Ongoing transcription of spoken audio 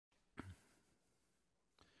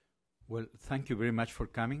Well, thank you very much for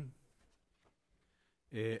coming.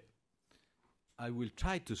 I will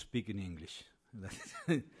try to speak in English,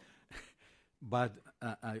 but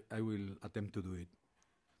I will attempt to do it.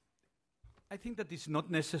 I think that it's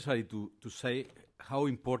not necessary to say how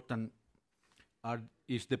important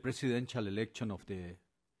is the presidential election of the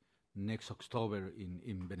next October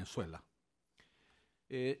in Venezuela.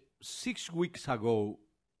 6 weeks ago,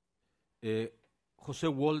 Jose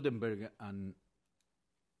Waldenberg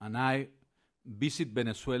and I visit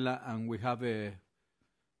Venezuela, and we have the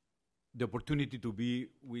opportunity to be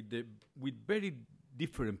with very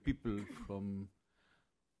different people from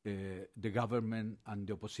the government and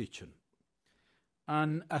the opposition.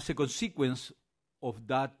 And as a consequence of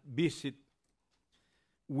that visit,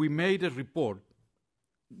 we made a report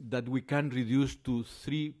that we can reduce to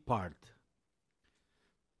 3 parts.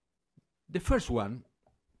 The first one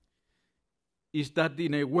is that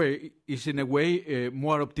in a way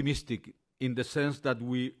more optimistic, in the sense that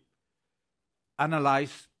we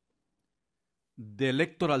analyze the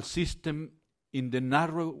electoral system in the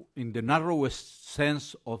narrowest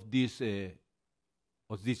sense of this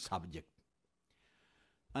subject.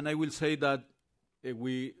 And I will say that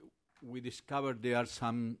we discovered there are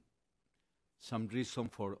some reason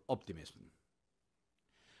for optimism.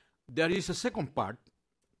 There is a second part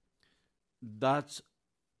that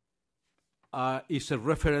is a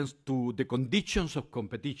reference to the conditions of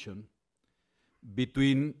competition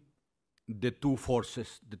between the two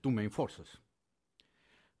main forces.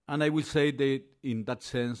 And I will say that in that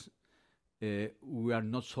sense, we are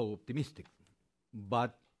not so optimistic,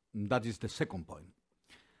 but that is the second point.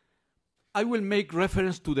 I will make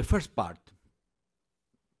reference to the first part,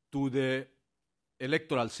 to the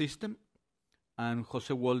electoral system, and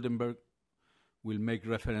Jose Waldenberg will make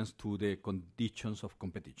reference to the conditions of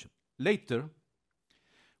competition. Later,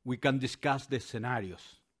 we can discuss the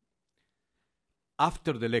scenarios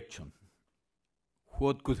after the election,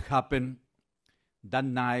 what could happen that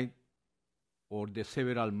night or the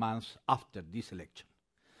several months after this election.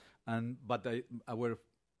 But our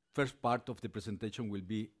first part of the presentation will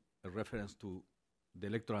be a reference to the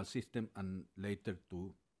electoral system and later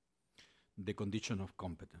to the condition of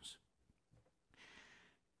competence.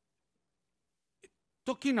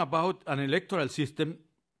 Talking about an electoral system,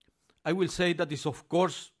 I will say that is, of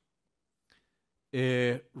course,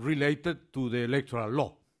 related to the electoral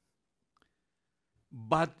law,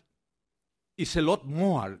 but it's a lot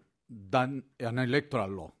more than an electoral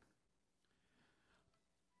law.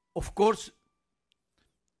 Of course,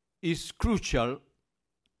 it's crucial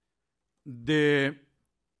the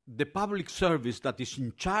public service that is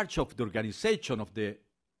in charge of the organization of the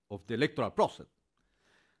electoral process.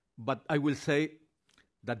 But I will say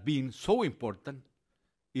that being so important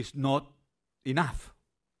is not enough.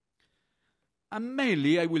 And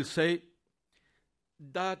mainly, I will say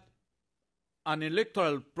that an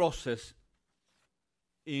electoral process,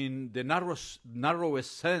 in the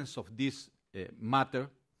narrowest sense of this matter,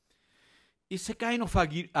 is a kind of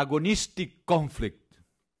agonistic conflict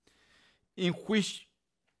in which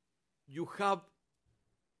you have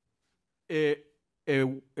a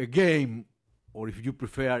game, or if you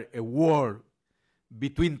prefer, a war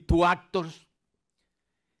between two actors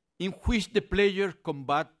in which the players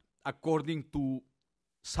combat according to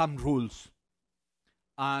some rules.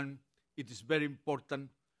 And it is very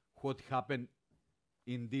important what happened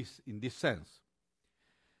in this sense.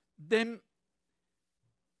 Then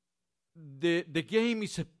the game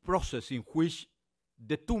is a process in which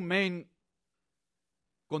the two main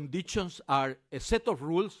conditions are a set of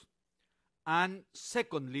rules and,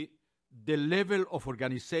 secondly, the level of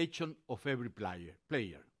organization of every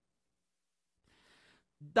player.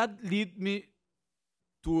 That leads me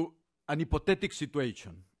to an hypothetical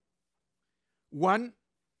situation, one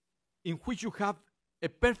in which you have a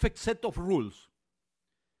perfect set of rules,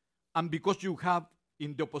 and because you have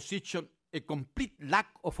in the opposition a complete lack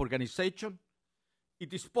of organization,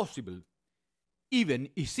 it is possible, even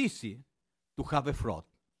it's easy, to have a fraud.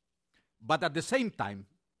 But at the same time,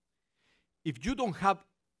 if you don't have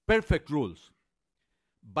perfect rules,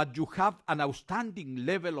 but you have an outstanding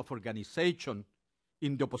level of organization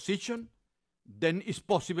in the opposition, then it's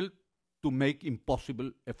possible to make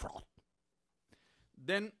impossible a fraud.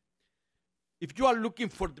 Then, if you are looking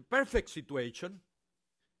for the perfect situation,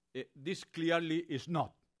 this clearly is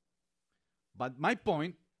not. But my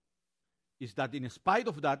point is that in spite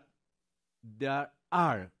of that, there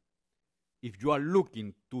are, if you are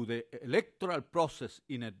looking to the electoral process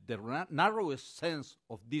in the narrowest sense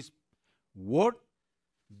of this word,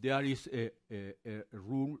 there is a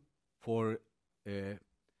room for a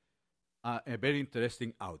very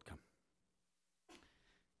interesting outcome.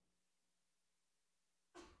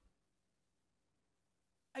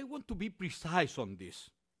 I want to be precise on this,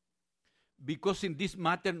 because in this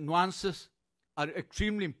matter, nuances are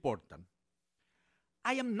extremely important.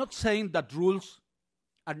 I am not saying that rules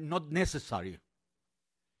are not necessary.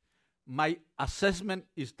 My assessment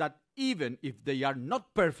is that even if they are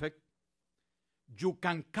not perfect, you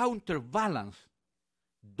can counterbalance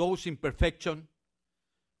those imperfections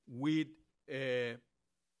with a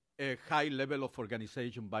high level of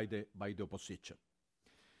organization by the opposition.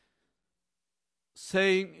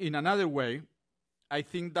 Saying in another way, I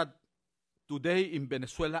think that today in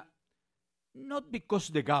Venezuela, not because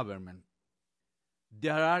the government,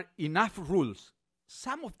 there are enough rules,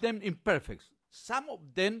 some of them imperfect, some of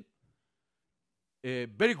them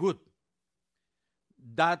very good,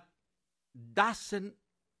 that doesn't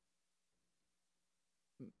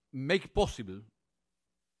make possible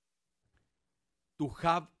to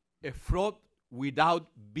have a fraud without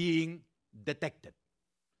being detected,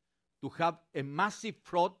 to have a massive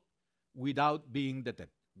fraud without being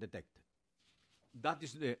detected. That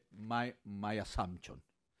is my assumption.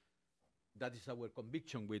 That is our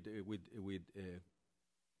conviction with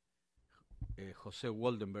Jose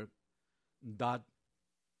Waldenberg, that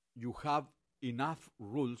you have enough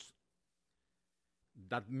rules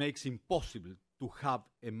that makes impossible to have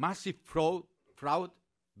a massive fraud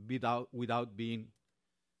without being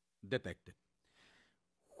detected.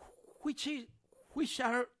 Which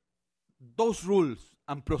are those rules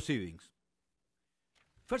and proceedings?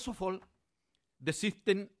 First of all, the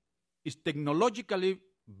system is technologically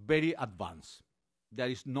very advanced. There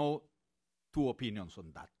is no two opinions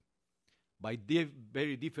on that. By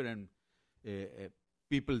very different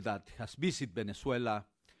people that has visited Venezuela,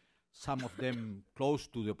 some of them close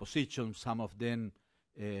to the opposition, some of them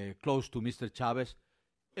close to Mr. Chavez,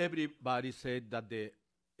 everybody said that the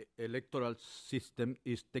electoral system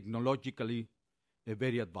is technologically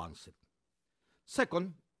very advanced.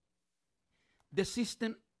 Second, the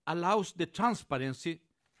system allows the transparency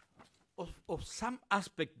of some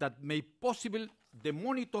aspect that make possible the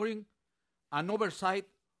monitoring and oversight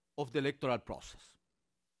of the electoral process.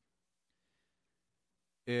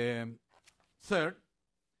 Third,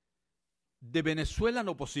 the Venezuelan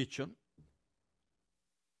opposition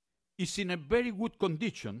is in a very good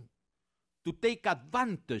condition to take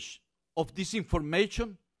advantage of this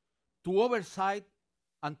information to oversight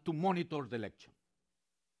and to monitor the election.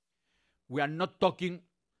 We are not talking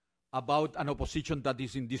about an opposition that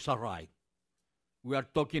is in disarray. We are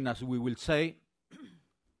talking, as we will say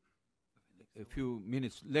a few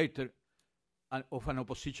minutes later, of an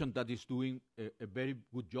opposition that is doing a very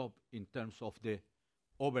good job in terms of the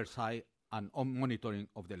oversight and monitoring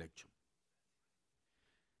of the election.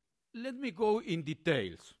 Let me go in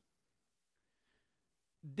details.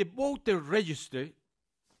 The voter registries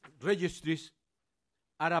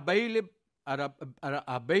are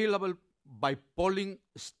available by polling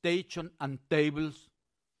stations and tables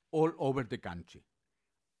all over the country.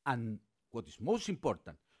 And what is most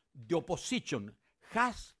important, the opposition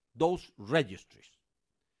has those registries.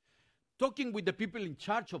 Talking with the people in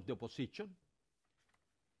charge of the opposition,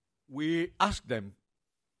 we ask them,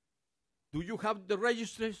 do you have the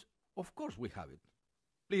registries? Of course we have it.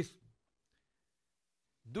 Please,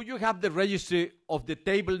 do you have the registry of the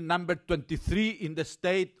table number 23 in the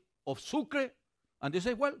state of Sucre? And they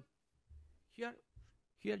say, well,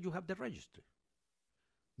 here you have the registry.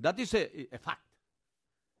 That is a fact.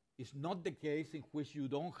 It's not the case in which you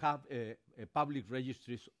don't have a public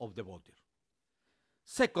registries of the voter.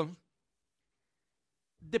 Second,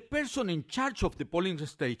 the person in charge of the polling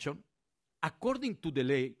station, according to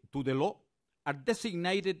the law, are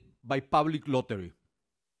designated by public lottery.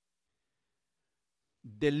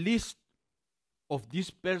 The list of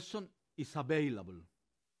this person is available.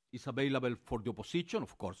 It's available for the opposition,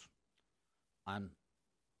 of course, and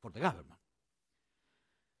for the government.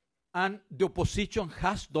 And the opposition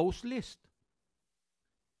has those lists.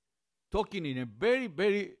 Talking in a very,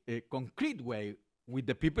 very concrete way with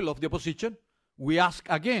the people of the opposition, we ask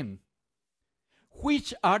again,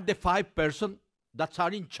 which are the 5 persons that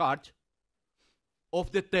are in charge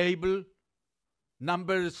of the table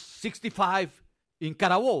number 65 in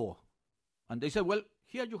Carabobo? And they say, well,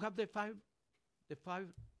 here you have the five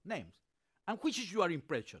names. And which is your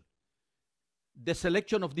impression? The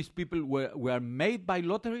selection of these people were made by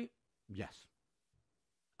lottery? Yes.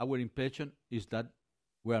 Our impression is that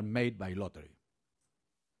were made by lottery.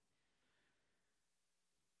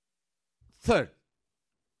 Third,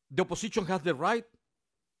 the opposition has the right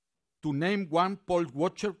to name one poll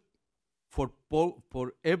watcher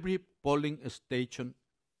for every polling station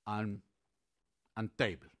and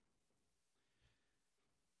table.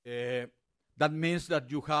 That means that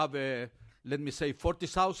you have let me say,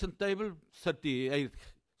 40,000 table,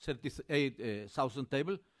 38,000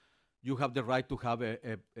 table, you have the right to have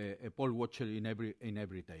a poll watcher in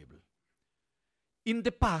every table. In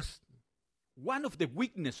the past, one of the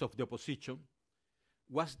weaknesses of the opposition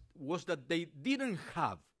was that they didn't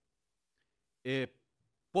have a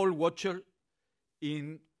poll watcher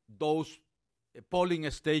in those polling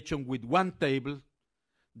stations with one table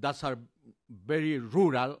that are very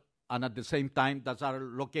rural and at the same time that are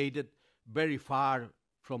located very far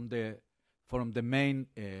from the main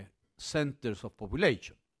centers of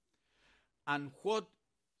population. And what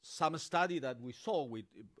some study that we saw with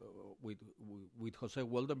Jose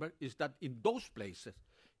Waldenberg is that in those places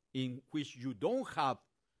in which you don't have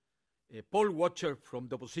a poll watcher from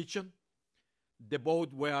the opposition, the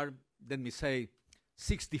vote were, let me say,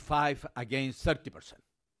 65 against 30%.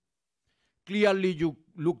 Clearly, you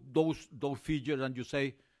look those figures and you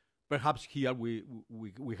say, perhaps here we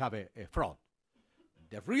have a fraud.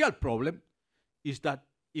 The real problem is that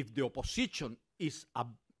if the opposition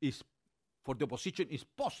for the opposition is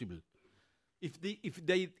possible, if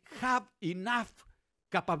they have enough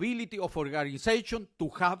capability of organization to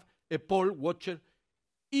have a poll watcher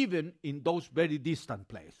even in those very distant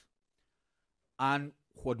places. And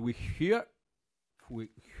what we hear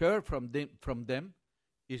from them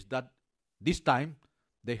is that this time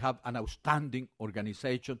they have an outstanding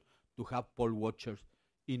organization to have poll watchers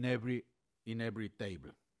in every table.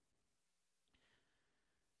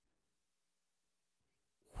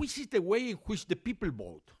 Which is the way in which the people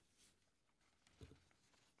vote?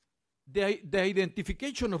 The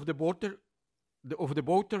identification of the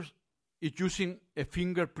voters is using a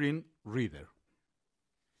fingerprint reader.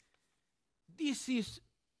 This is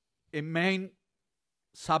a main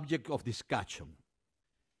subject of discussion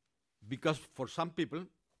because for some people,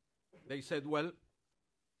 they said, well,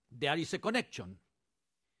 there is a connection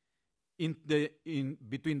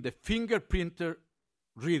between the fingerprinter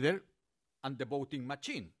reader and the voting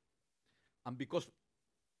machine. And because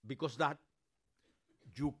that,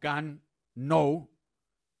 you can know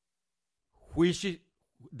which is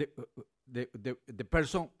the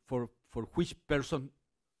person for which person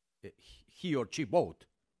he or she vote.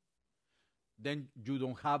 Then you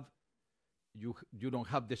don't have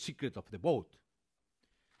the secret of the vote.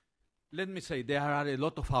 Let me say there are a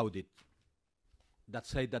lot of audits that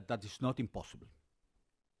say that is not impossible.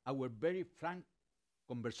 Our very frank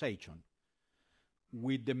conversation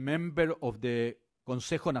with the member of the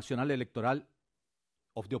Consejo Nacional Electoral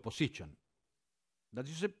of the opposition, that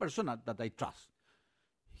is a person that I trust.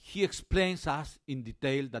 He explains us in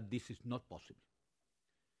detail that this is not possible.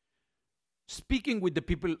 Speaking with the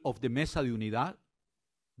people of the Mesa de Unidad,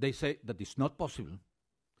 they say that it's not possible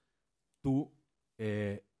to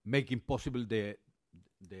make impossible the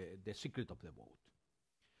secret of the vote.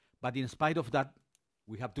 But in spite of that,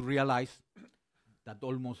 we have to realize that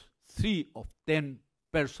almost 3 of 10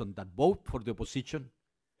 persons that vote for the opposition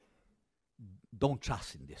don't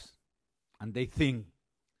trust in this. And they think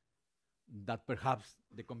that perhaps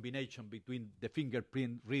the combination between the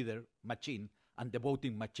fingerprint reader machine and the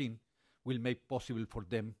voting machine will make possible for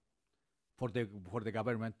them, for the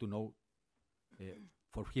government to know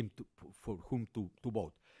for whom to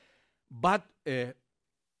vote. But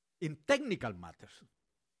in technical matters,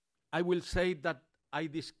 I will say that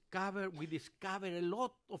we discover a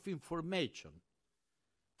lot of information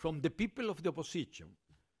from the people of the opposition,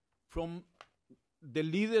 from the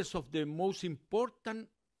leaders of the most important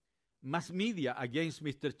mass media against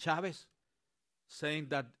Mr. Chavez, saying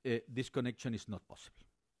that this connection is not possible.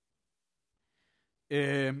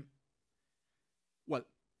 Well,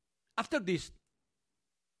 after this,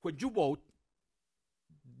 when you vote,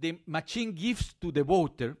 the machine gives to the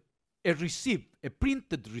voter a receipt, a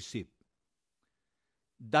printed receipt,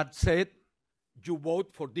 that said you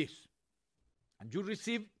vote for this. And you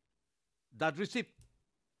receive that receipt.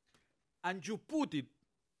 And you put it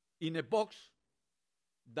in a box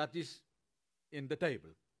that is in the table.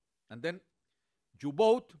 And then you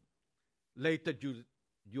vote. Later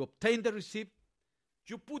you obtain the receipt.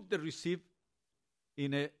 You put the receipt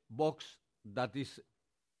in a box that is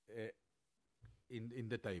in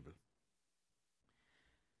the table.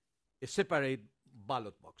 A separate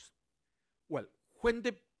ballot box. Well, when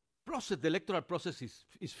the electoral process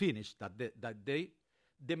is finished that day,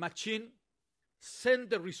 the machine sends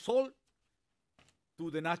the result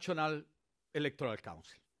to the National Electoral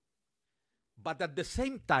Council. But at the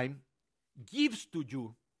same time, gives to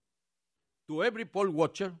you, to every poll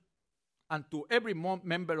watcher, and to every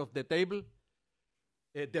member of the table,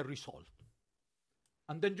 the result.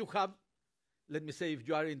 And then you have, let me say, if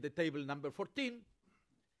you are in the table number 14,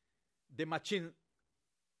 the machine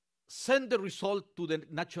send the result to the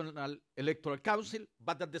National Electoral Council,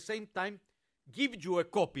 but at the same time give you a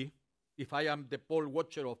copy. If I am the poll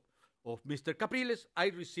watcher of Mr. Capriles, I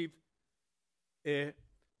receive a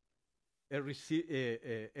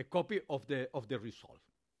copy of the result.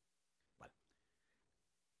 Well,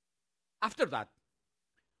 after that,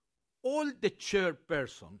 all the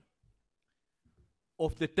chairperson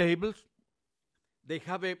of the tables, they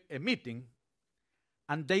have a meeting,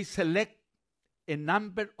 and they select a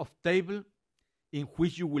number of tables in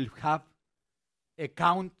which you will have a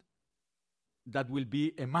count that will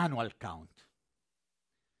be a manual count.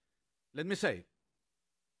 Let me say,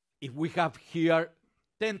 if we have here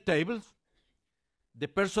 10 tables, the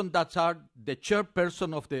person that are the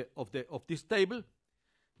chairperson of this table,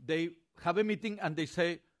 they have a meeting and they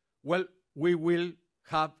say, well, we will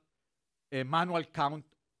have a manual count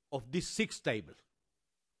of these 6 tables.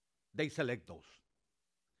 They select those.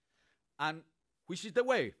 And which is the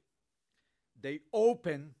way? They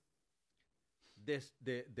open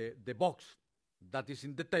the box that is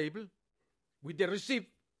in the table with the receipt,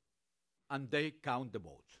 and they count the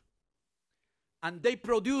votes. And they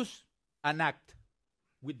produce an act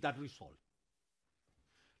with that result.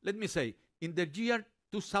 Let me say, in the year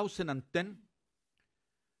 2010,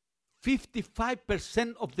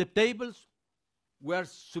 55% of the tables were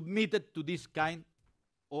submitted to this kind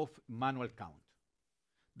of manual count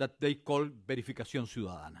that they call verificación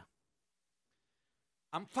ciudadana.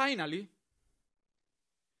 And finally,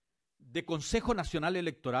 the Consejo Nacional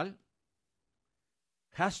Electoral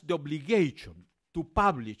has the obligation to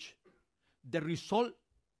publish the result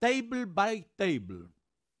table by table,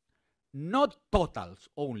 not totals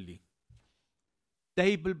only,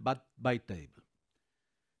 table by table.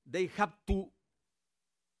 They have to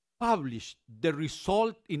publish the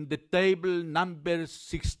result in the table number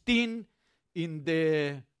 16 in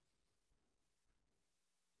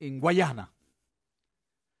Guyana.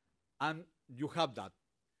 And you have that.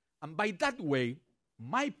 And by that way,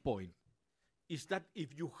 my point is that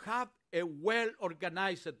if you have a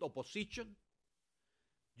well-organized opposition,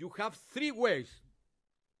 you have 3 ways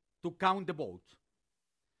to count the votes.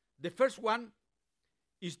 The first one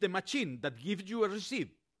is the machine that gives you a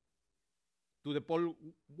receipt to the poll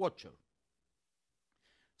watcher.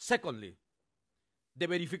 Secondly, the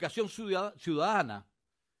verificación ciudadana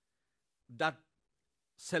that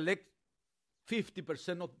selects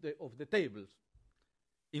 50% of the tables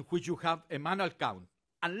in which you have a manual count.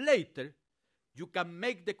 And later, you can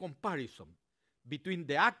make the comparison between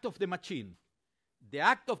the act of the machine, the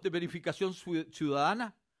act of the verificación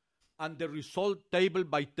ciudadana, and the result table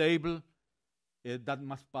by table that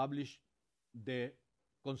must publish the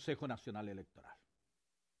Consejo Nacional Electoral.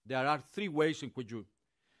 There are 3 ways in which you...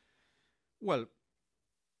 Well,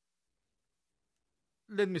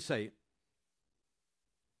 let me say,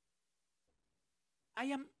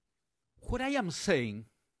 what I am saying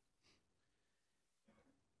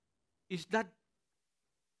is that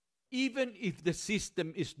even if the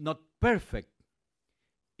system is not perfect,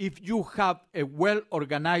 if you have a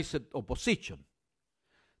well-organized opposition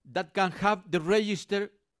that can have the register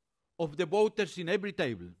of the voters in every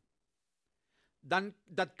table,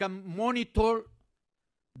 that can monitor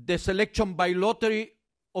the selection by lottery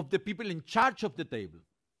of the people in charge of the table,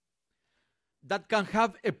 that can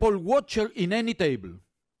have a poll watcher in any table,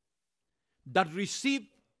 that receive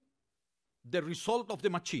the result of the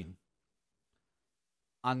machine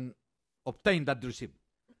and obtain that receipt.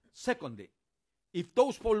 Secondly, if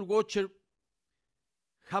those poll watchers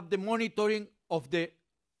have the monitoring of the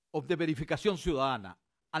verificación ciudadana,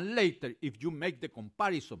 and later, if you make the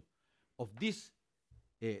comparison of this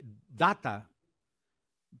data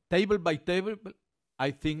table by table,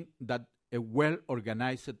 I think that a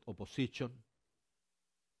well-organized opposition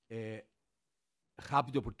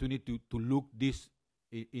have the opportunity to look this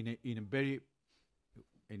in a very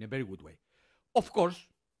good way. Of course,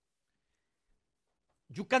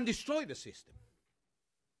 you can destroy the system.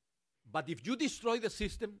 But if you destroy the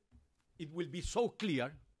system, it will be so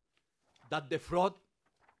clear that the fraud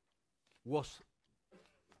was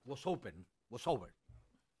over.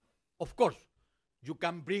 Of course, you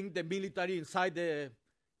can bring the military inside the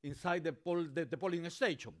polling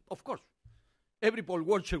station. Of course, every poll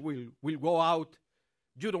watcher will go out.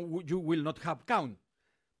 You will not have count.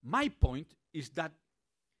 My point is that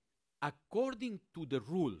according to the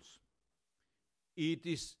rules, it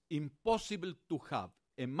is impossible to have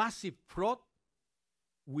a massive fraud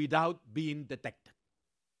without being detected.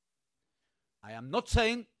 I am not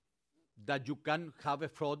saying that you can have a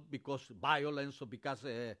fraud because violence or because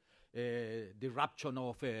disruption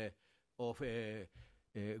of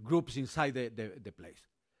groups inside the place.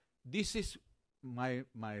 This is my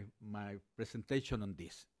presentation on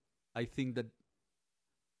this. I think that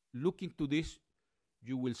looking to this,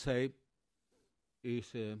 you will say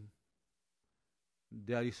is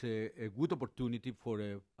there is a good opportunity for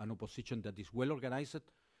an opposition that is well organized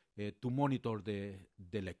to monitor the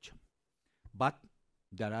election. But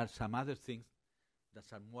there are some other things that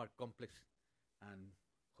are more complex, and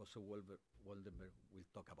Jose Woldenberg will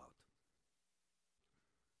talk about.